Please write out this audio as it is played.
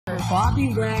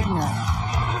Bobby Wagner.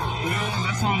 Yeah,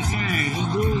 that's what I'm saying. We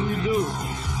do what we do.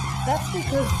 That's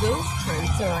because those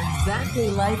traits are exactly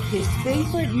like his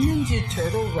favorite Ninja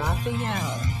Turtle,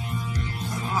 Raphael.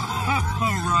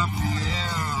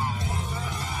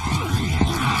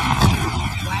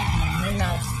 Wagner may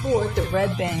not sport the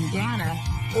red bandana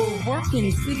or work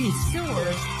in city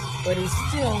sewers, but is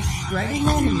still shredding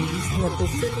enemies in the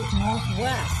Pacific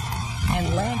Northwest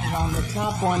and landed on the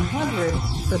top 100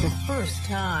 for the first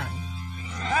time.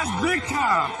 That's big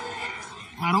time.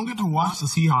 I don't get to watch the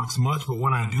Seahawks much, but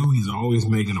when I do, he's always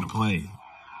making a play.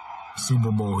 Super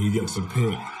Bowl, he gets a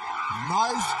pick.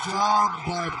 Nice job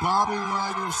by Bobby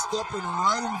Wagner stepping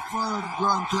right in front of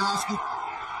Gronkowski.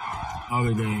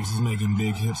 Other games, he's making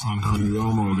big hits on Tony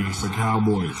Romo against the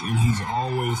Cowboys, and he's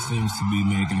always seems to be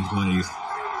making plays.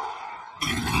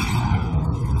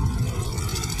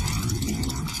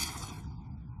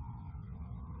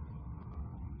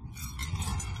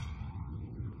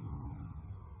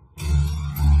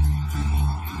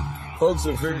 Folks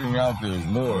are figuring out there's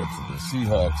more to the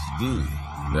Seahawks do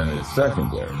than its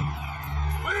secondary.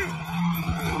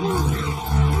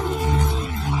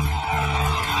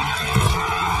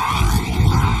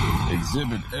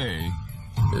 Exhibit A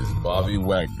is Bobby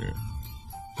Wagner,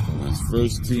 who was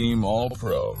first team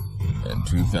All-Pro in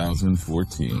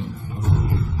 2014.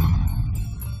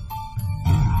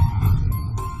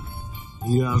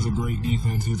 He has a great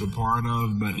defense he's a part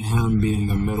of, but him being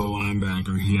the middle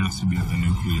linebacker, he has to be the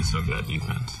nucleus of that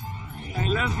defense. Hey,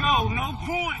 let's go. No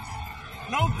points.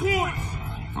 No points.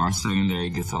 Our secondary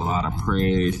gets a lot of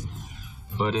praise,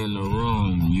 but in the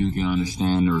room, you can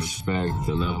understand the respect,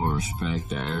 the level of respect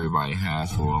that everybody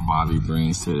has for what Bobby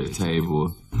brings to the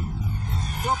table.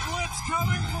 The blitz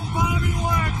coming from Bobby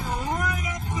Wagner right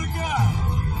up the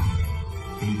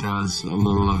gut. He does a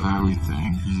little of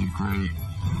everything. He's a great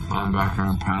linebacker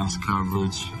in pass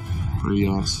coverage, but he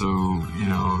also,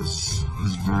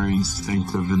 is very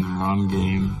instinctive in the run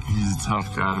game. He's a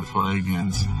tough guy to play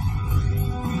against.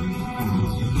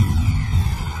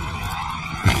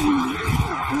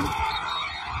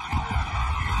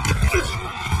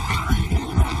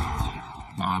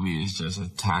 Bobby is just a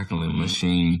tackling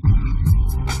machine.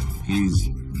 He's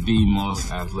the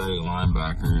most athletic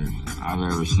linebacker I've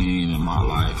ever seen in my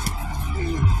life.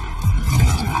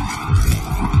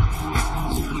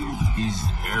 He's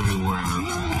everywhere.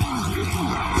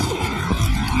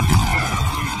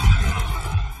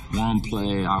 One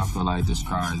play I feel like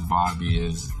describes Bobby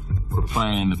is we're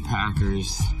playing the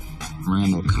Packers.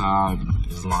 Randall Cobb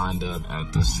is lined up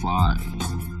at the slot.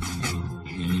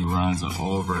 And he runs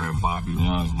over and Bobby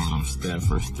runs with him step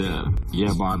for step.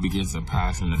 Yeah, Bobby gets a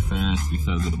pass interference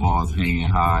because the ball's hanging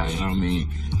high.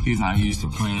 He's not used to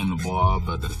playing the ball,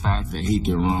 but the fact that he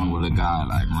can run with a guy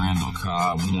like Randall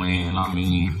Cobb weighing,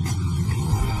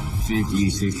 50,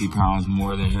 60 pounds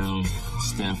more than him,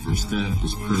 step for step,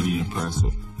 is pretty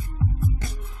impressive.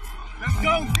 Let's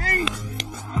go, D.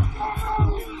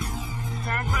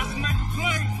 Time for us to make a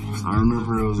play. I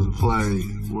remember it was a play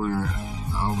where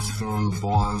I was throwing the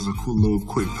ball. It was a cool little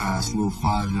quick pass, little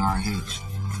 5-yard hitch.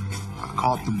 I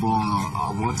caught the ball,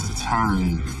 I went to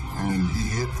turn, and he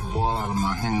hit the ball out of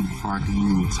my hand before I could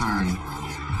even turn.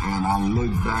 And I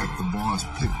looked back, the ball's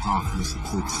picked off just a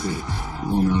quick six,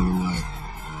 going the other way.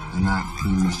 And that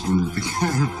pretty much ended the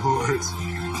game for us.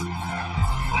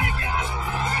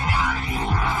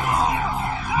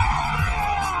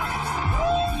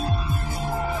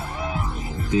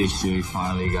 This year he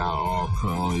finally got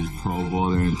All-Pro, he's Pro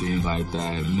Bowler and things like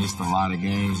that. Missed a lot of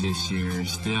games this year,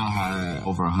 still had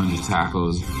over 100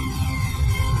 tackles.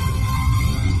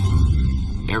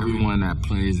 Everyone that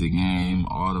plays the game,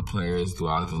 all the players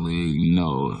throughout the league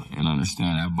know and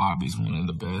understand that Bobby's one of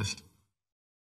the best.